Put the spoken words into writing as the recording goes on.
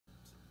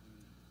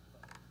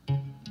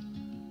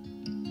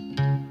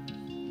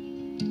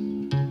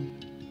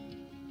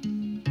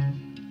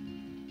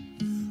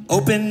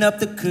Open up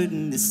the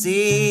curtain to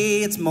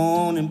say it's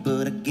morning,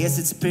 but I guess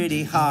it's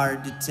pretty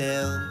hard to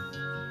tell.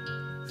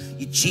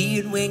 You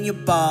cheered when your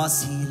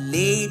boss, he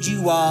laid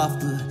you off,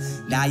 but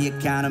now you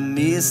kinda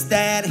miss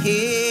that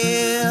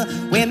hill.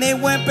 When they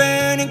went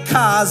burning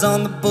cars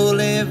on the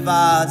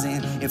boulevards,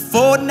 and in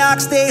Fort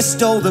Knox they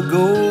stole the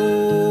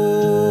gold.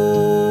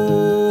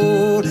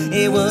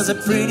 It was a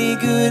pretty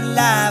good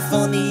life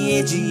on the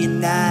edge of your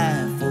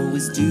knife,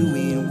 always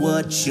doing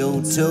what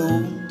you're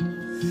told.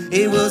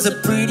 It was a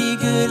pretty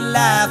good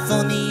life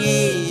on the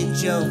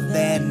edge of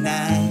that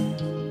night.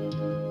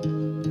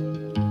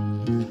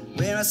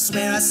 Where I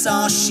swear I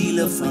saw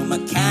Sheila from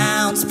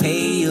accounts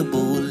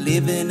payable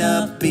living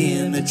up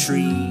in the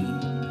tree.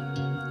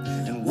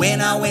 And when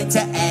I went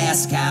to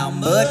ask how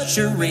much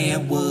her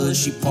rent was,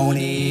 she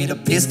pointed a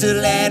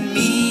pistol at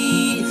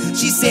me.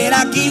 She said,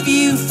 I'll give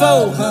you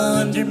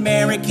 $400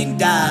 American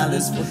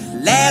for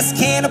last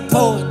can of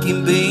pork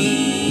and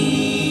beans.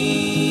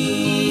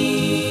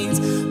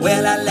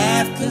 Well, I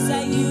laughed cause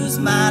I used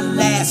my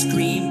last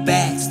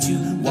greenbacks to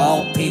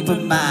wallpaper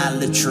my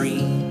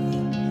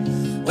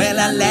latrine. Well,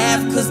 I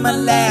laughed cause my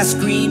last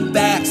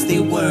greenbacks, they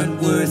weren't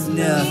worth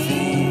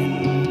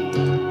nothing.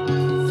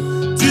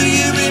 Do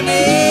you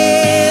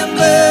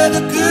remember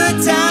the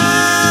good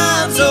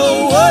times?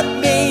 Oh, what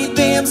made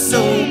them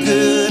so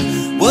good?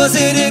 Was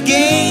it a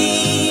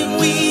game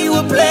we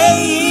were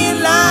playing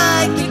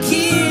like the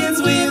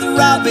kids with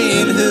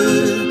Robin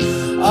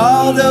Hood?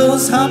 All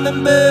those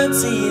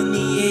hummingbirds in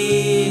the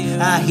air,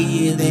 I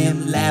hear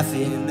them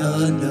laughing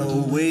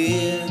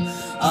unaware.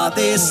 Are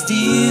there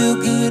still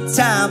good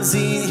times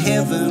in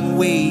heaven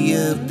way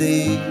up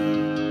there?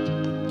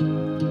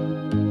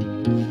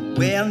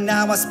 Well,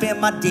 now I spend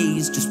my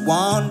days just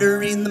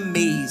wandering the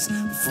maze,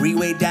 the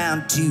freeway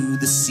down to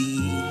the sea,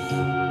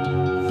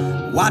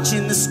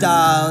 watching the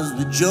stars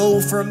with Joe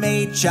from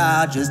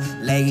HR just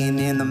laying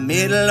in the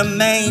middle of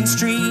Main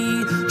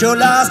Street. Joe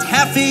lost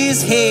half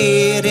his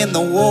head in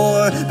the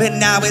war, but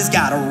now he's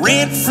got a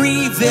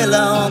rent-free villa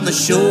on the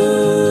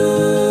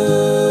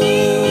shore.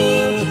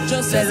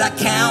 Joe says, I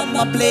count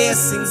my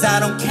blessings, I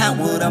don't count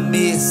what I'm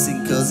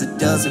missing, cause it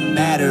doesn't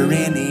matter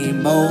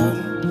anymore.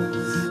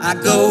 I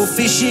go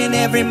fishing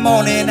every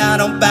morning, I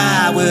don't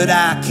buy what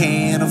I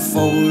can't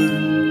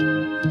afford.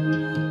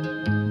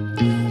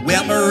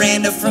 Well,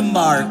 Miranda from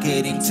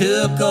marketing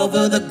took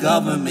over the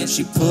government.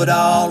 She put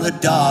all her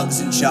dogs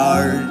in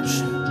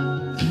charge.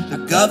 The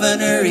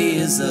governor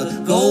is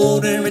a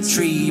golden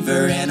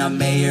retriever, and our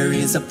mayor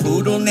is a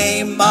poodle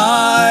named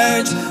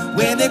Marge.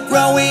 When they're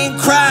growing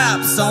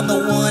crops on the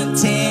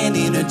 110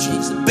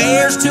 interchange, the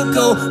Bears took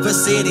over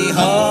City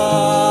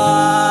Hall.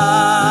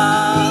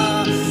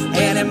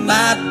 And it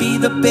might be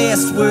the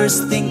best,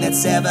 worst thing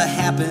that's ever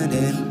happened,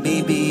 and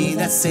maybe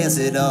that says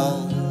it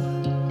all.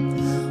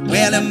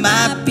 Well, it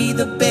might be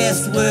the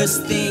best,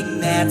 worst thing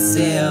that's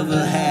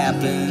ever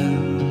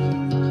happened.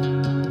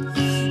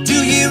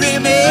 Do you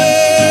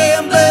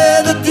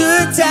remember the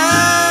good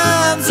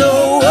times?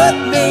 Oh, what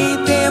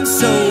made them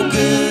so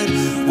good?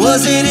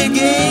 Was it a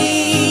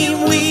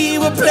game we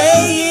were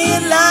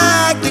playing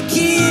like the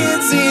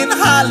kids in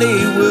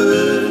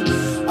Hollywood?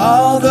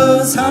 All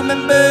those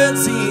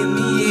hummingbirds in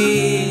the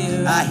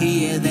air, I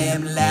hear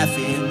them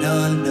laughing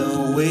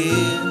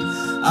unaware.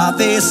 Are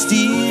there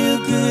still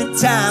good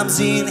times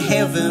in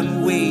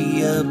heaven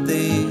way up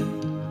there?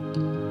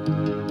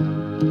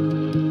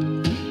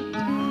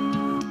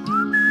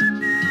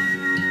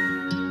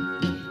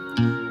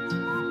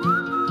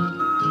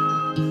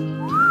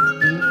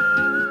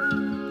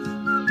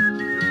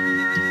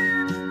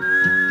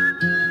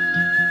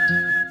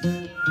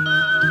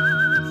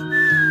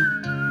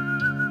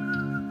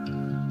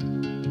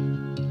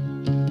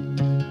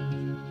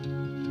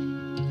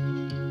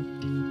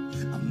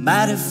 I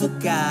might have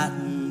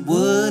forgotten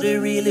what it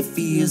really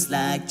feels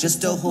like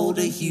just to hold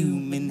a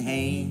human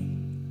hand.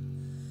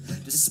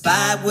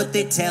 Despite what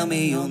they tell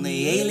me on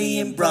the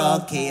alien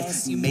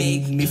broadcast, you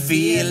make me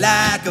feel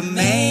like a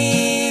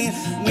man.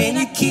 When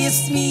you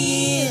kissed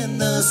me in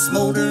the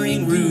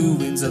smoldering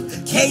ruins of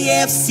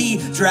KFC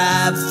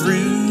drive-thru,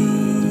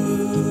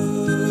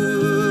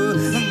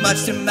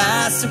 much to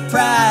my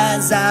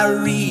surprise, I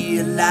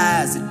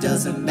realize it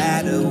doesn't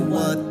matter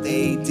what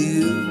they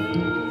do.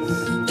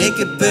 They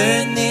could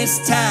burn this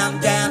town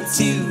down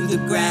to the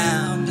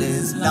ground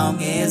as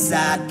long as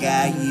I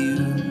got you.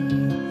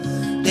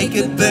 They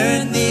could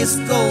burn this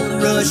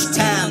gold rush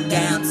town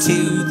down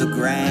to the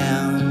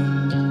ground.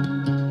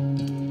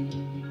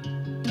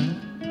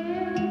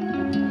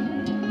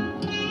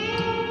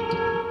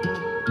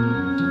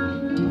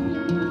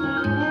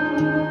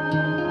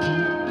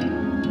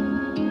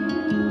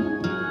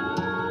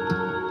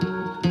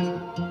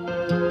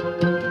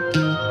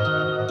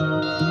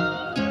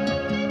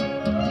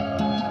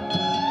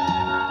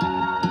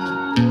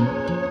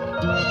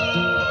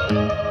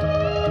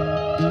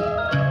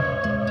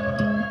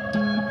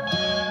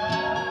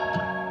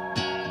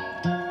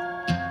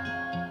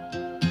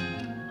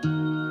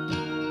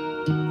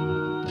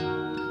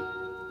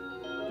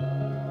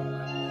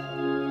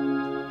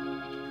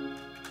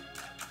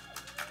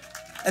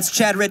 That's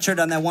Chad Richard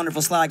on that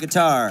wonderful slide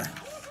guitar.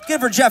 Give it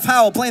for Jeff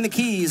Howell playing the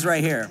keys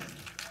right here.